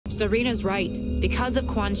Serena's right. Because of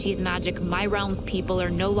Quan Chi's magic, my realm's people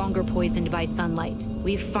are no longer poisoned by sunlight.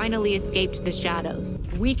 We've finally escaped the shadows.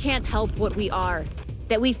 We can't help what we are.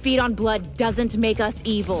 That we feed on blood doesn't make us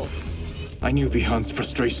evil. I knew Bihan's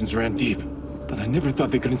frustrations ran deep, but I never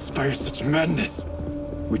thought they could inspire such madness.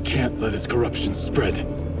 We can't let his corruption spread.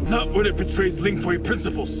 Not when it betrays Ling Kuei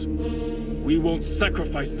principles. We won't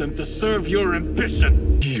sacrifice them to serve your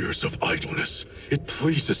ambition. Years of idleness. It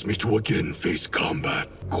pleases me to again face combat.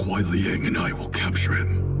 Kuai Liang and I will capture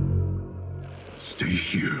him. Stay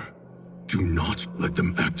here. Do not let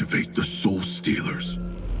them activate the Soul Stealers.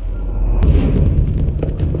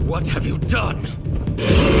 What have you done?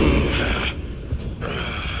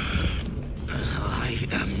 I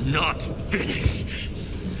am not finished.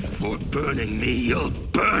 For burning me, you'll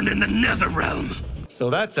burn in the Netherrealm. So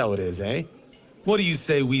that's how it is, eh? What do you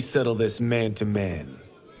say we settle this man-to-man?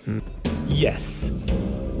 Yes.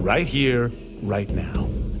 Right here, right now.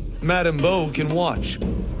 Madame Bo can watch.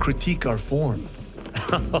 Critique our form.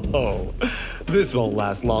 Oh, this won't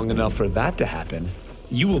last long enough for that to happen.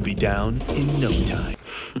 You will be down in no time.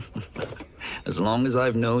 As long as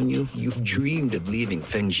I've known you, you've dreamed of leaving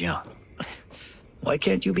Fengjiang. Why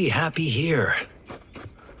can't you be happy here?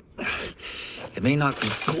 It may not be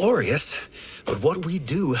glorious, but what we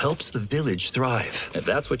do helps the village thrive. If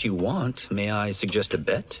that's what you want, may I suggest a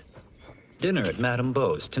bet? Dinner at Madame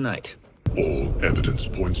Beau's tonight. All evidence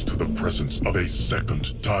points to the presence of a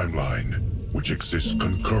second timeline, which exists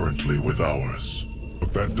concurrently with ours.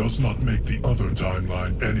 But that does not make the other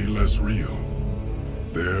timeline any less real.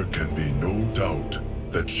 There can be no doubt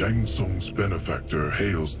that Shang Tsung's benefactor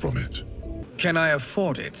hails from it. Can I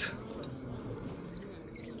afford it?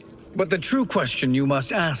 But the true question you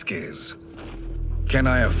must ask is, can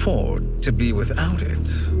I afford to be without it?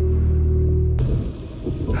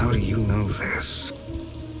 How do you know this?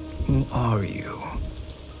 Who are you?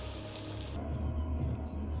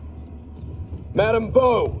 Madame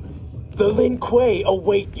Bo, the Lin Kuei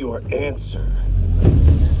await your answer.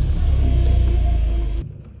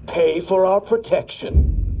 Pay for our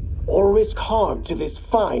protection, or risk harm to this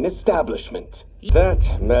fine establishment.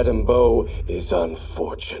 That, Madame Bo, is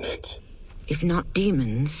unfortunate. If not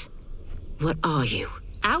demons, what are you?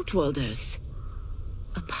 Outworlders.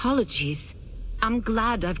 Apologies. I'm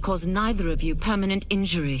glad I've caused neither of you permanent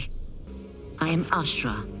injury. I am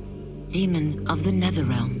Ashra, demon of the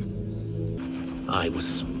Netherrealm. I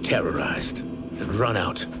was terrorized and run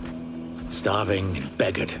out, starving and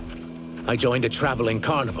beggared. I joined a traveling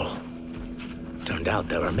carnival. Turned out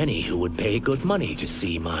there are many who would pay good money to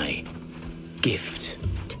see my gift.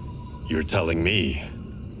 You're telling me.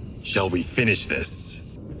 Shall we finish this?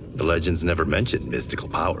 The legends never mentioned mystical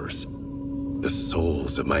powers. The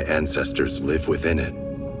souls of my ancestors live within it.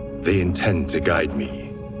 They intend to guide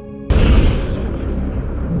me.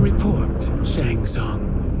 Report, Shang Tsung.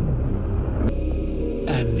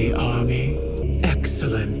 And the army?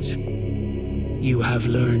 Excellent. You have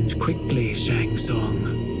learned quickly, Shang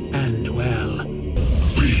Tsung, and well.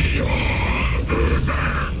 We are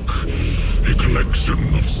Ermac, a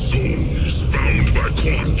collection of souls bound by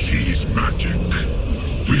Quan Chi's magic.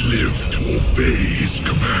 We live to obey his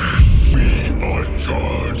command. We are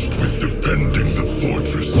charged with defending the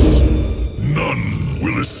fortress. None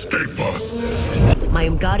will escape us. My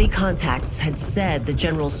Umgadi contacts had said the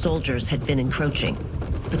general's soldiers had been encroaching.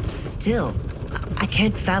 But still, I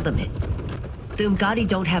can't fathom it. The Umgadi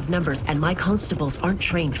don't have numbers, and my constables aren't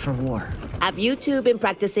trained for war. Have you two been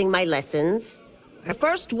practicing my lessons? The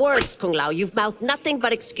first words, Kung Lao, you've mouthed nothing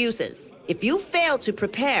but excuses. If you fail to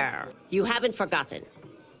prepare, you haven't forgotten.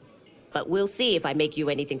 But we'll see if I make you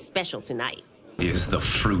anything special tonight. Is the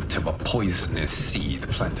fruit of a poisonous seed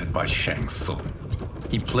planted by Shang Tsung.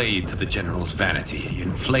 He played to the general's vanity,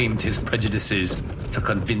 inflamed his prejudices to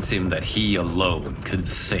convince him that he alone could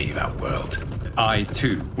save our world. I,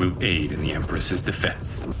 too, will aid in the Empress's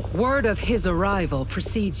defense. Word of his arrival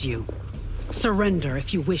precedes you. Surrender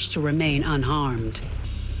if you wish to remain unharmed.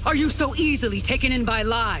 Are you so easily taken in by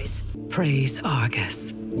lies? Praise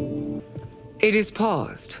Argus. It is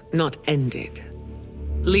paused, not ended.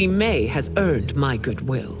 Li Mei has earned my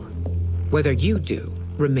goodwill. Whether you do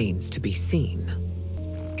remains to be seen.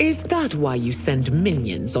 Is that why you send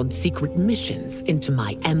minions on secret missions into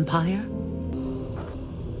my empire?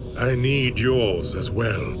 I need yours as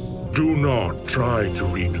well. Do not try to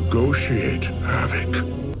renegotiate, Havoc.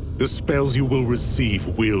 The spells you will receive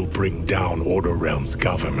will bring down Order Realm's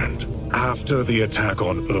government. After the attack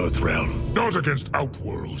on Earthrealm. Not against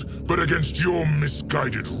Outworld, but against your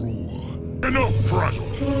misguided rule. Enough prattle.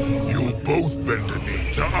 You'll both bend a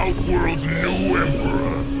knee to Outworld's new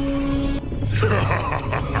emperor.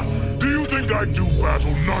 Do you think I do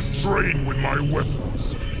battle, not train with my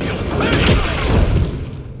weapons.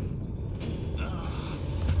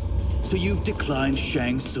 So you've declined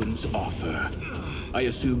Shang Tsung's offer. I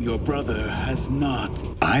assume your brother has not.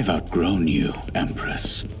 I've outgrown you,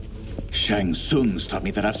 Empress. Shang Tsung's taught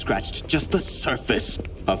me that I've scratched just the surface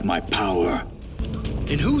of my power.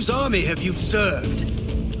 In whose army have you served?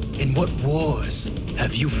 In what wars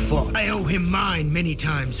have you fought? I owe him mine many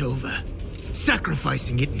times over.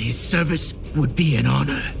 Sacrificing it in his service would be an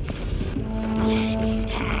honor.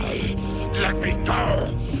 Let me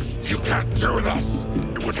go! You can't do this!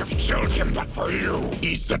 I would have killed him but for you.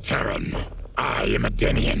 He's a Terran. I am a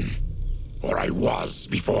Denian. Or I was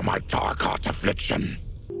before my Tarkat affliction.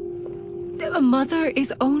 The mother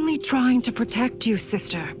is only trying to protect you,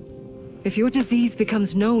 sister. If your disease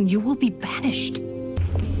becomes known, you will be banished.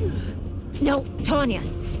 No, Tanya,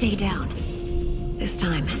 stay down. This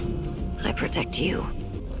time, I protect you.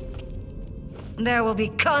 There will be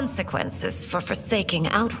consequences for forsaking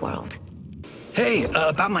Outworld. Hey,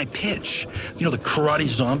 about my pitch. You know, the karate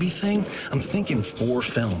zombie thing? I'm thinking 4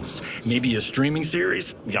 films. Maybe a streaming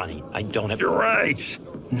series? Johnny, I don't have... You're right.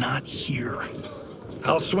 Not here.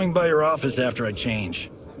 I'll swing by your office after I change.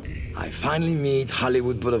 I finally meet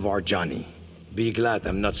Hollywood Boulevard Johnny. Be glad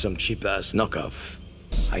I'm not some cheap-ass knockoff.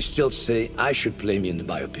 I still say I should play me in the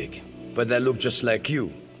biopic. But I look just like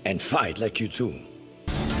you, and fight like you too.